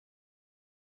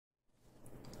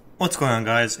What's going on,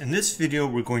 guys? In this video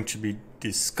we're going to be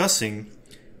discussing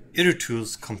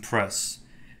Itertools compress,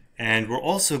 and we're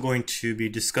also going to be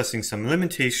discussing some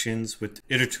limitations with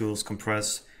Itertools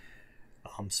compress,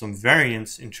 some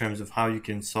variants in terms of how you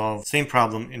can solve the same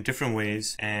problem in different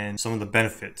ways, and some of the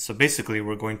benefits. So basically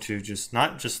we're going to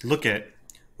not just look at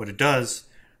what it does,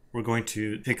 we're going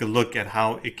to take a look at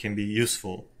how it can be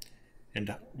useful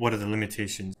and what are the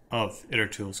limitations of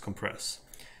Itertools compress.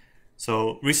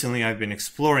 So recently I've been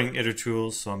exploring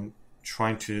Itertools, so I'm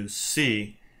trying to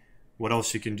see what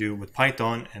else you can do with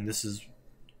Python, and this is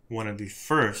one of the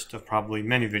first of probably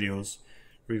many videos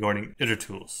regarding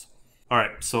Itertools.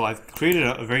 Alright, so I've created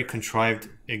a very contrived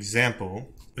example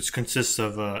which consists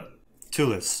of two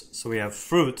lists. So we have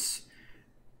fruits,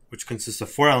 which consists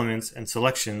of 4 elements, and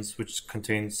selections, which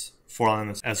contains 4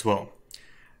 elements as well.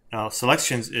 Now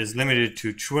selections is limited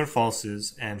to true and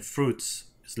falses, and fruits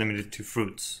is limited to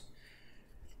fruits.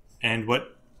 And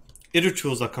what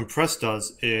Itertools.compress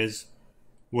does is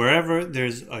wherever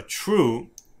there's a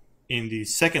true in the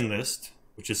second list,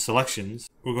 which is selections,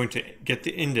 we're going to get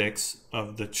the index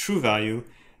of the true value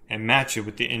and match it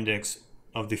with the index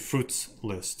of the fruits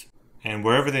list. And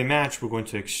wherever they match, we're going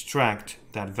to extract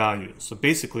that value. So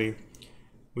basically,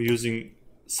 we're using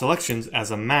selections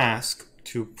as a mask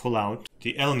to pull out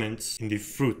the elements in the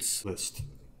fruits list.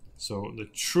 So the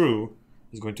true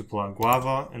is going to pull out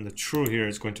guava, and the true here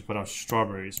is going to put out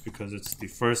strawberries because it's the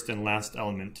first and last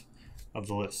element of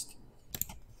the list.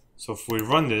 So if we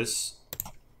run this,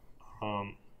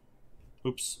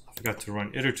 oops, I forgot to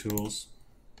run Itertools,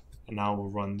 and now we'll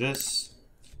run this.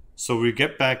 So we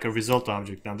get back a result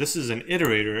object. Now this is an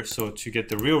iterator, so to get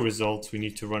the real results we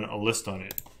need to run a list on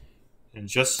it. And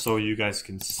just so you guys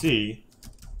can see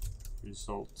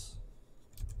results,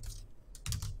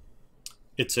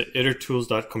 it's an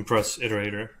Itertools.compress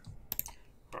iterator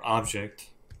or object,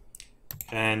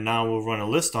 and now we'll run a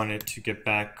list on it to get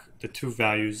back the two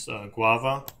values,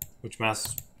 guava,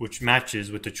 which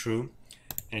matches with the true,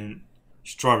 and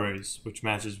strawberries, which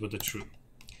matches with the true.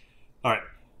 Alright,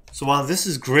 so while this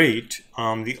is great,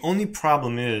 the only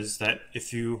problem is that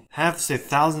if you have, say,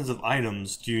 thousands of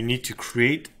items, do you need to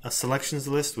create a selections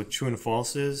list with true and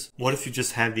falses? What if you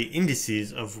just had the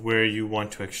indices of where you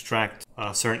want to extract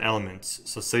certain elements?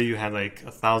 So say you had like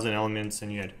 1,000 elements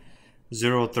and you had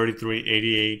 0, 33,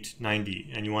 88,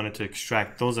 90, and you wanted to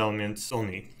extract those elements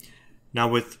only. Now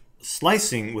with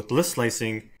slicing, with list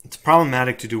slicing, it's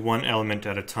problematic to do one element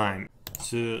at a time.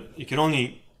 So you can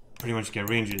only pretty much get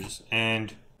ranges,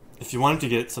 and if you wanted to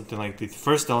get something like the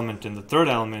first element and the third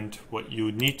element, what you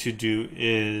would need to do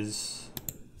is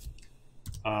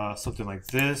something like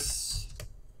this.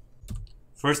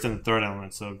 First and third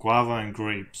element, so guava and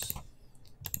grapes.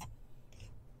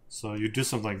 So you do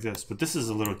something like this, but this is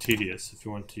a little tedious if you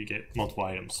want to get multiple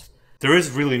items. There is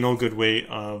really no good way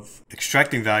of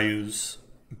extracting values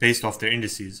based off their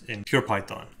indices in pure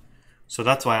Python. So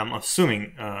that's why I'm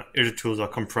assuming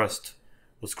Itertools.compress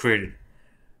was created.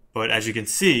 But as you can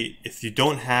see, if you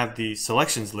don't have the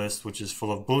selections list, which is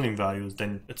full of Boolean values,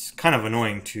 then it's kind of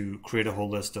annoying to create a whole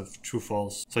list of true,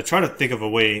 false. So I try to think of a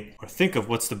way, or think of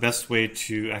what's the best way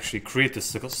to actually create the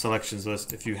selections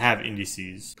list if you have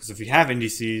indices. Because if you have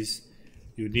indices,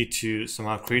 you would need to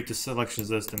somehow create the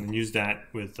selections list and then use that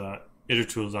with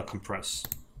Itertools.compress.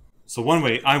 So one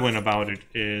way I went about it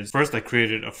is, first I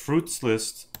created a fruits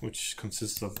list, which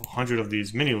consists of 100 of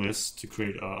these mini lists to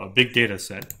create a big data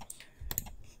set.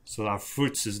 So our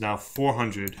fruits is now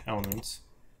 400 elements.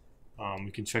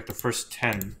 We can check the first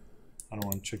 10. I don't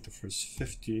want to check the first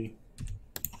 50,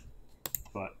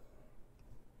 but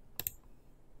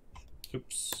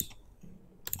oops,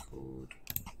 code.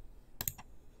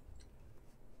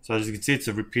 So as you can see, it's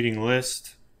a repeating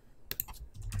list.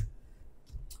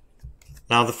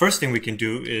 Now the first thing we can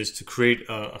do is to create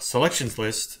a selections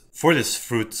list for this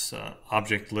fruits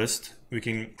object list. We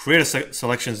can create a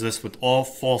selections list with all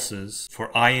falses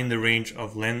for I in the range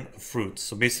of len of fruits.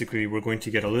 So basically we're going to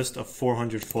get a list of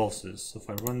 400 falses. So if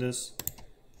I run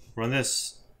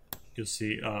this, you'll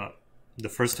see the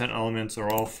first 10 elements are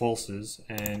all falses,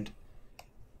 and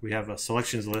we have a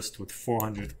selections list with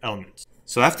 400 elements.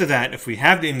 So after that, if we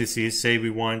have the indices, say we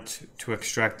want to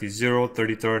extract the 0,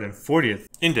 33rd, and 40th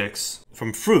index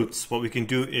from fruits, what we can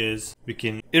do is we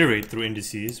can iterate through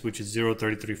indices, which is 0,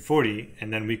 33, 40,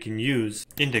 and then we can use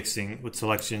indexing with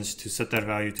selections to set that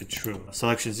value to true.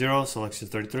 Selection 0, selection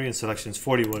 33, and selections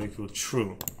 40 will equal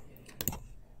true.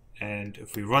 And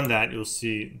if we run that, you'll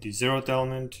see the 0th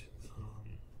element,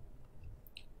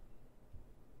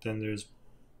 then there's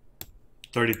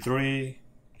 33,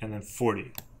 and then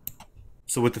 40.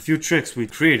 So with a few tricks, we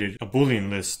created a Boolean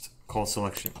list called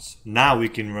selections. Now we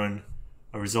can run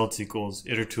results equals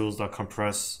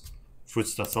itertools.compress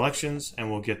fruits.selections,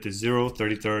 and we'll get the 0th,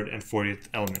 33rd, and 40th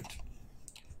element.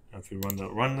 Now if we run the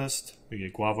run list, we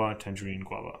get guava, tangerine,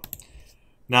 guava.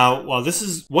 Now, while this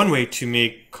is one way to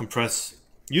make compress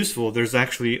useful, there's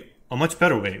actually a much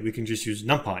better way. We can just use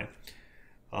NumPy.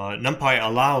 NumPy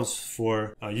allows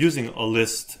for using a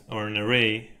list or an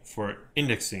array for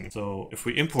indexing. So if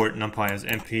we import NumPy as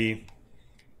np,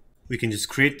 we can just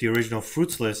create the original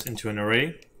fruits list into an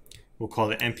array. We'll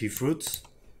call it np fruits.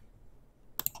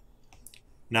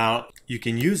 Now you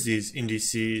can use these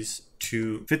indices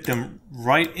to fit them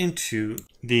right into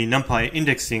the NumPy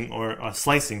indexing or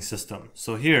slicing system.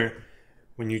 So here,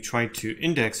 when you try to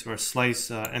index or slice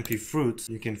np fruits,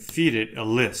 you can feed it a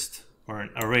list or an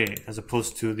array, as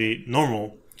opposed to the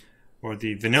normal or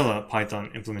the vanilla Python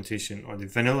implementation or the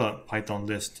vanilla Python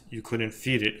list. You couldn't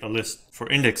feed it a list for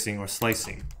indexing or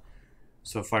slicing.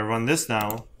 So if I run this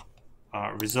now,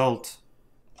 result,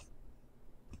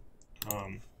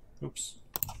 and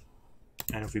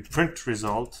if we print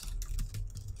result,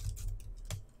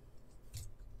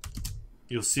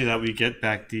 you'll see that we get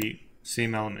back the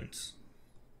same elements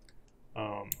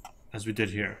as we did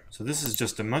here. So this is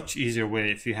just a much easier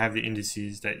way if you have the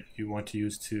indices that you want to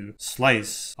use to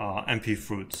slice np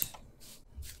fruits.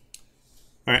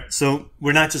 Alright, so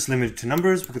we're not just limited to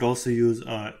numbers, we could also use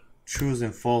trues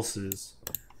and falses.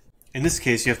 In this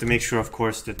case, you have to make sure, of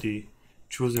course, that the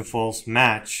trues and false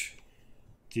match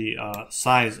the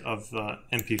size of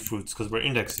np fruits, because we're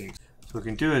indexing. So what we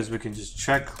can do is we can just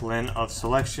check len of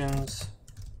selections.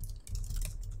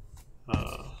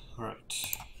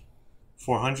 Alright,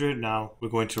 400. Now we're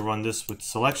going to run this with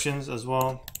selections as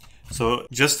well. So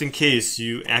just in case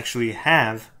you actually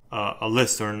have a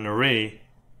list or an array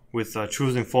with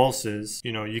trues and falses,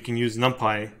 you can use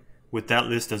NumPy with that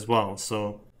list as well.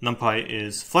 So NumPy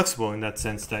is flexible in that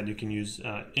sense that you can use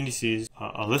indices,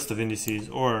 a list of indices,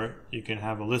 or you can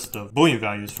have a list of Boolean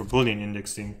values for Boolean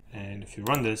indexing. And if you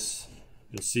run this,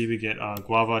 you'll see we get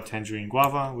guava, tangerine,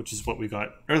 guava, which is what we got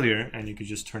earlier, and you could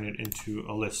just turn it into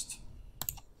a list.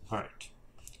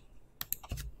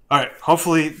 Alright,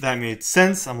 hopefully that made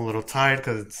sense. I'm a little tired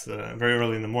because it's very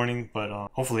early in the morning, but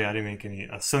hopefully I didn't make any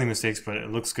silly mistakes, but it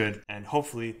looks good. And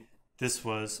hopefully this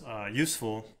was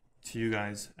useful to you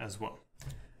guys as well.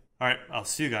 Alright, I'll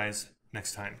see you guys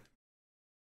next time.